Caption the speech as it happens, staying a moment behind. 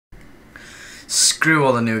Screw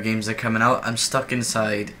all the new games that are coming out. I'm stuck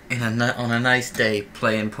inside on a nice day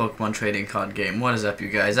playing Pokemon trading card game. What is up, you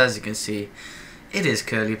guys? As you can see, it is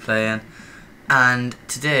Curly playing. And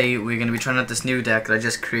today we're going to be trying out this new deck that I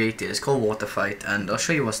just created. It's called Water Fight, and I'll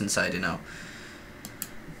show you what's inside it now.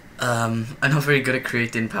 I'm not very good at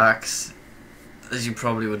creating packs, as you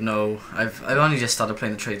probably would know. I've only just started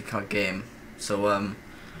playing the trading card game. So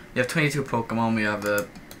we have 22 Pokemon. We have a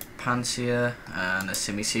Pansear and a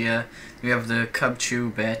Simisear. We have the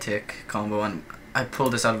Cubchoo Beartic combo, and I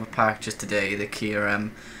pulled this out of a pack just today, the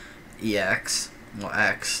Kyurem EX or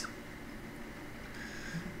X.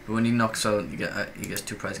 But when he knocks out, he gets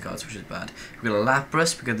 2 prize cards, which is bad. We got a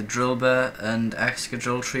Lapras, we got the Drillbur and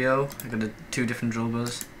Excadrill trio. I got 2 different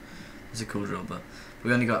Drillburs. It's a cool Drillbur.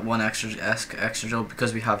 We only got 1 extra Drill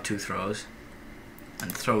because we have 2 throws,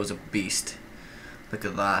 and throw is a beast. Look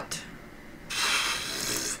at that.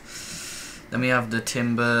 Then we have the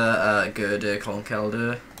Timber, Girder,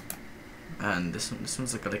 Conkeldurr, and this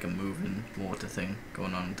one's got like a moving water thing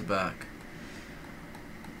going on at the back.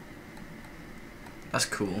 That's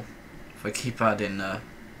cool. If I keep adding, well,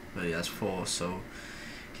 he has 4, so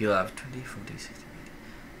he'll have 20, 40, 60, 80,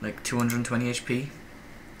 like 220 HP.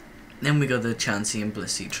 Then we got the Chansey and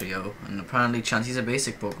Blissey trio, and apparently Chansey's a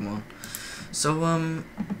basic Pokemon. So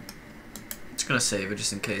just gonna save it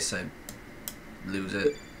just in case I lose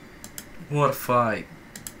it. What a fight!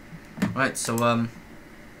 Right, so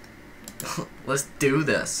let's do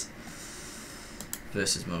this.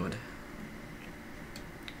 Versus mode.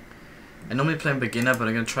 I normally play beginner, but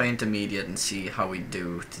I'm gonna try intermediate and see how we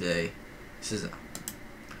do today. This is a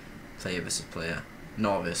player versus player.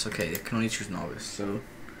 Novice. Okay, I can only choose novice. So,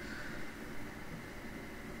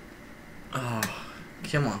 oh,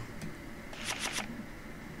 come on.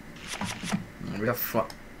 We have fun.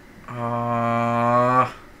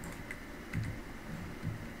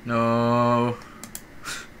 No.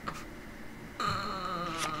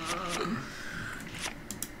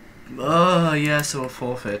 Oh, yeah, so we'll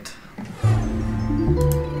forfeit.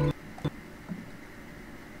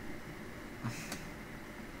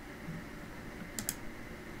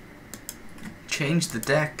 Change the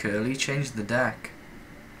deck, Curly. Change the deck.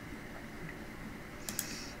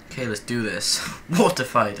 Okay, let's do this. Water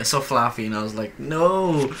Fight. I saw Flaffy and I was like,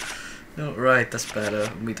 no. No, right, that's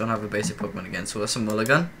better. We don't have a basic Pokemon again, so that's a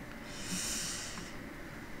mulligan.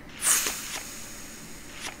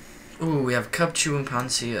 Ooh, we have Cubchoo and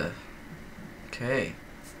Pansear. Okay.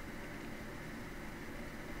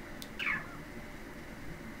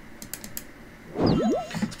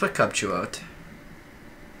 Let's put Cubchoo out.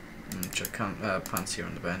 Check Pansear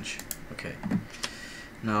on the bench. Okay.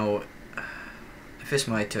 Now, if it's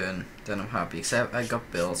my turn, then I'm happy. Except I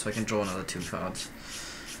got Bill, so I can draw another 2 cards.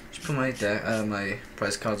 Just put my my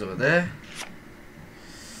prize cards over there.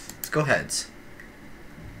 Let's go heads.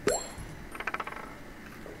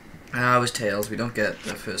 Ah, it was tails. We don't get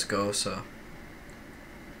the first go, so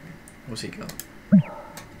what's he got?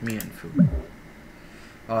 Me and Fu.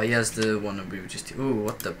 Oh, he has the one that we were just. Ooh,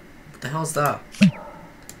 what the hell's that?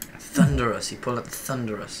 Thunderous. He pulled up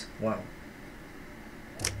Thunderous. Wow.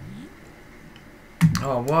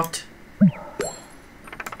 Oh, what?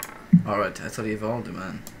 Alright, I thought he evolved it,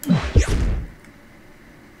 man.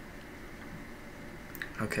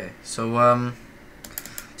 Okay, so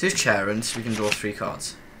this is Charon, so we can draw 3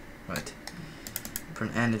 cards. Right. Put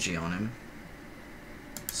an energy on him,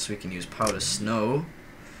 so we can use Powder Snow.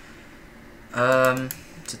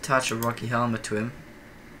 Let's attach a Rocky Helmet to him.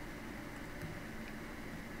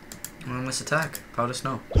 And let's attack. Powder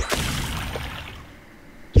Snow.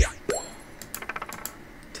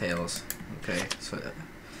 Tails. Okay, so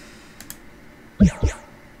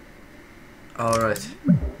alright.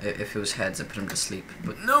 If it was heads, I put him to sleep.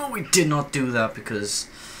 But no, we did not do that because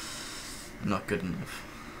I'm not good enough.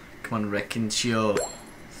 Come on, Rekinchio.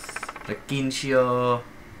 Rekinchio.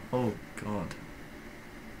 Oh, God.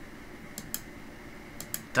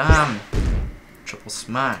 Damn. Triple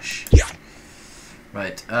smash.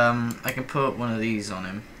 Right, I can put one of these on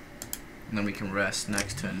him. And then we can rest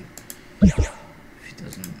next turn. If he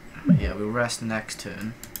doesn't. Yeah, we'll rest next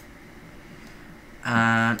turn.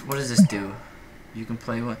 And what does this do? You can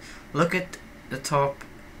play one. Look at the top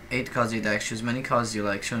 8 cards of your deck. Choose as many cards you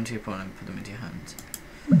like. Show them to your opponent and put them into your hands.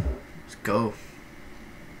 Let's go.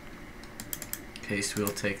 Okay, so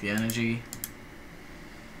we'll take the energy.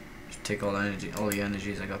 Just take all the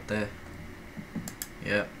energies I got there.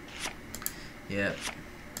 Yep. Yep.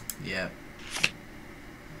 Yep.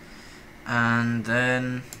 And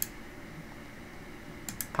then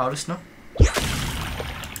Powder Snow?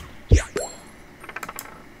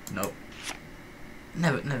 Nope.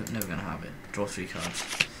 Never gonna have it. Draw 3 cards.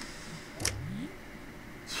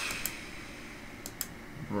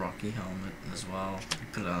 Rocky helmet as well. You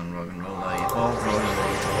put it on rock and roll. I evolved rock and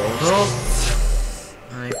roll to Boulder.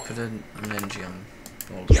 And I put an energy on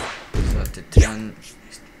Boulder. So that did 10.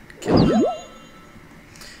 Kill them.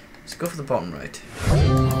 Let's go for the bottom right.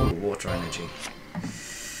 Ooh, water energy.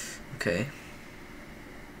 Okay.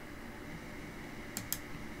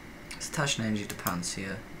 Let's attach an energy to pants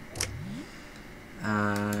here.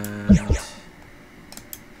 And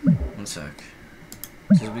one sec.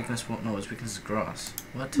 So his weakness what? No, his weakness is grass.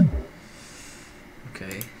 What?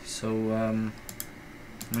 Okay, so how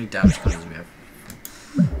many damage cards do we have?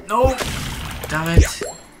 No! Damn it!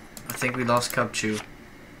 I think we lost Cubchew.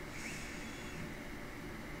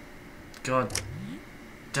 God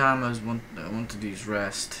damn, I wanted to use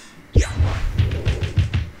rest.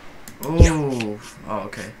 Oh,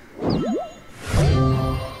 okay.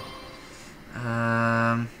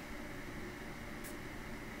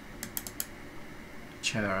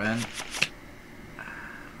 Charon.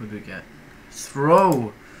 Who do we get?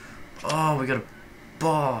 Throw! Oh, we got a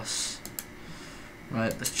boss.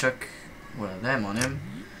 Right, let's chuck one of them on him.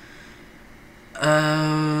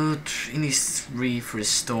 He needs 3 for his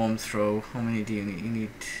storm throw. How many do you need? You need.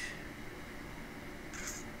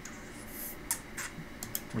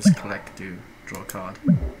 What does collect do? Draw a card.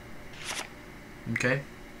 Okay.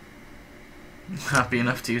 Happy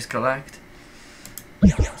enough to use collect.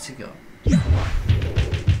 What's he got?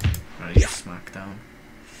 Right, he's smack down.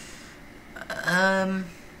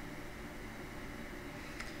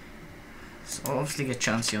 So obviously get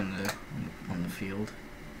Chansey on the field.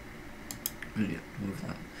 Yeah, move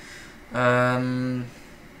that.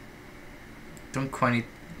 Don't quite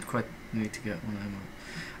need to get one of them.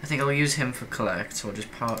 I think I'll use him for collect, so I'll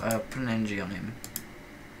just put an energy on him.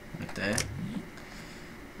 Right there.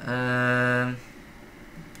 I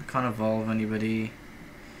can't evolve anybody.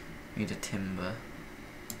 Need a timber.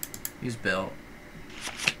 Use Bill.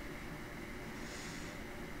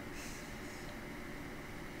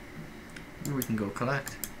 Maybe we can go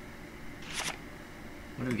collect.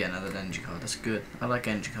 What do we get? Another energy card. That's good. I like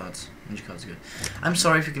energy cards. Energy cards are good. I'm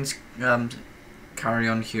sorry if you can carry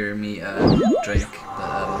on hearing me drink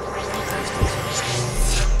the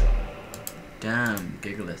damn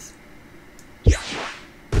Gigalith.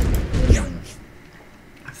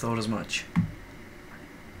 I thought as much.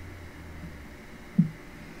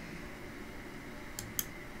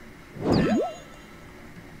 Okay.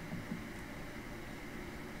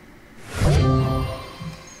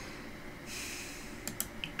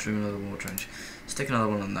 Drew another water range. Stick another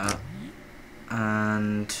one on that.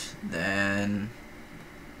 And then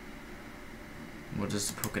what does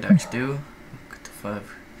the Pokédex do? Look to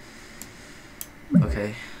 5.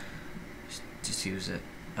 Okay. Just use it.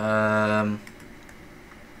 Well,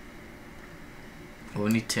 we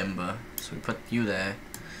need timber, so we put you there.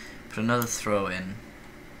 Put another throw in.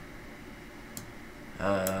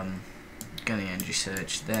 Get the energy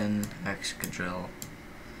search, then Excadrill,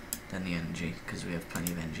 then the energy, because we have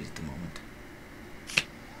plenty of energies at the moment.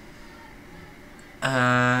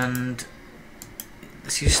 And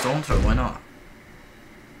let's use Storm Throw, why not?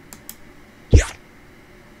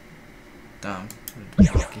 Damn,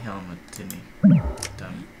 Rocky helmet, didn't he?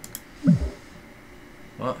 Damn.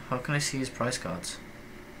 What? How can I see his price cards?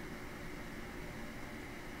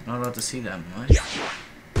 I'm not allowed to see them, am I?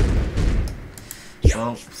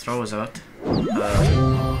 Well, throw us out.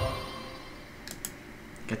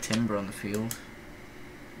 Get timber on the field.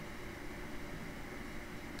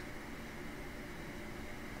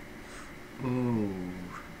 Ooh.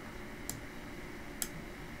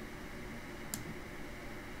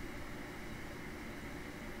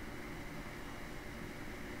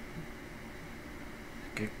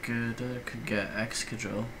 Could get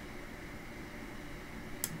Excadrill.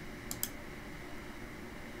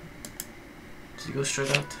 Does he go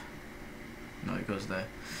straight out? No, he goes there.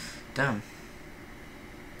 Damn.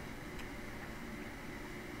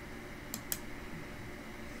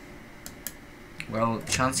 Well,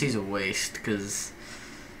 Chansey's a waste, because...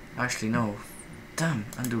 Actually, no. Damn,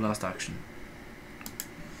 undo last action.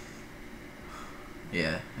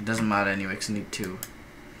 Yeah, it doesn't matter anyway, because I need 2.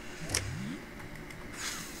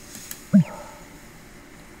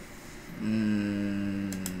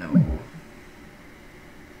 No.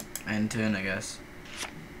 End turn, I guess.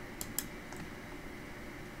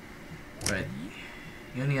 Right.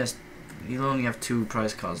 He'll only have 2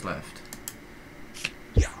 prize cards left.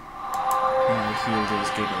 Healed his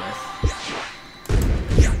Gigalith.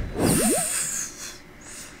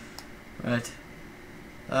 Right.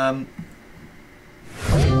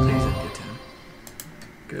 Please end your turn.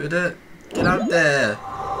 Good. Get out there.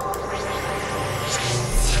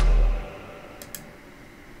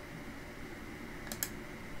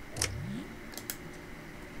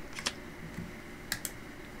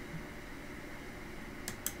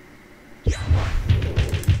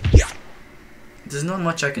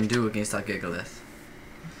 much I can do against that Gigalith.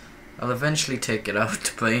 I'll eventually take it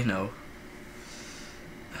out, but you know,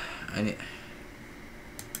 I need.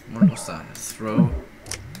 What was that? A throw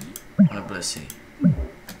and a Blissey.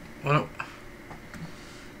 What?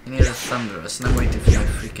 I need a Thunderous, and I'm waiting for my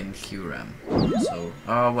freaking Q-Ram. So,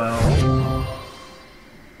 oh well.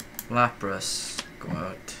 Lapras, go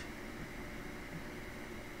out.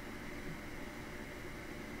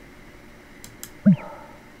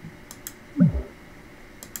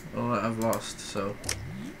 Well, I've lost, so.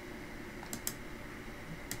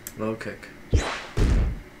 Low kick.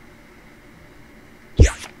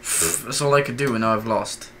 That's all I could do, and now I've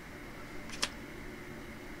lost.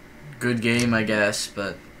 Good game, I guess,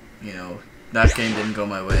 but, you know, that game didn't go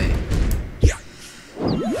my way.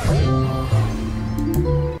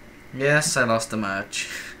 Yes, I lost the match.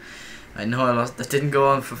 I know I lost. That didn't go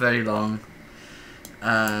on for very long.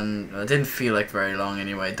 And it didn't feel like very long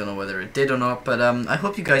anyway. I don't know whether it did or not, but I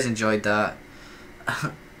hope you guys enjoyed that.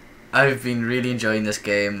 I've been really enjoying this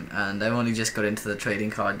game, and I've only just got into the trading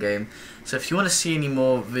card game. So if you want to see any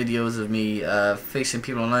more videos of me facing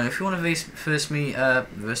people online, if you want to verse me,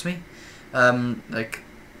 like,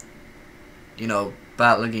 you know,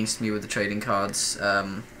 battle against me with the trading cards,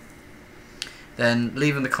 then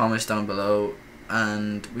leave in the comments down below,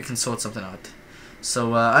 and we can sort something out.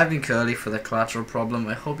 So I've been Curly for the collateral problem.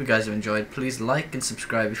 I hope you guys have enjoyed. Please like and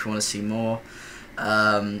subscribe if you want to see more.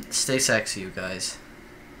 Stay sexy, you guys.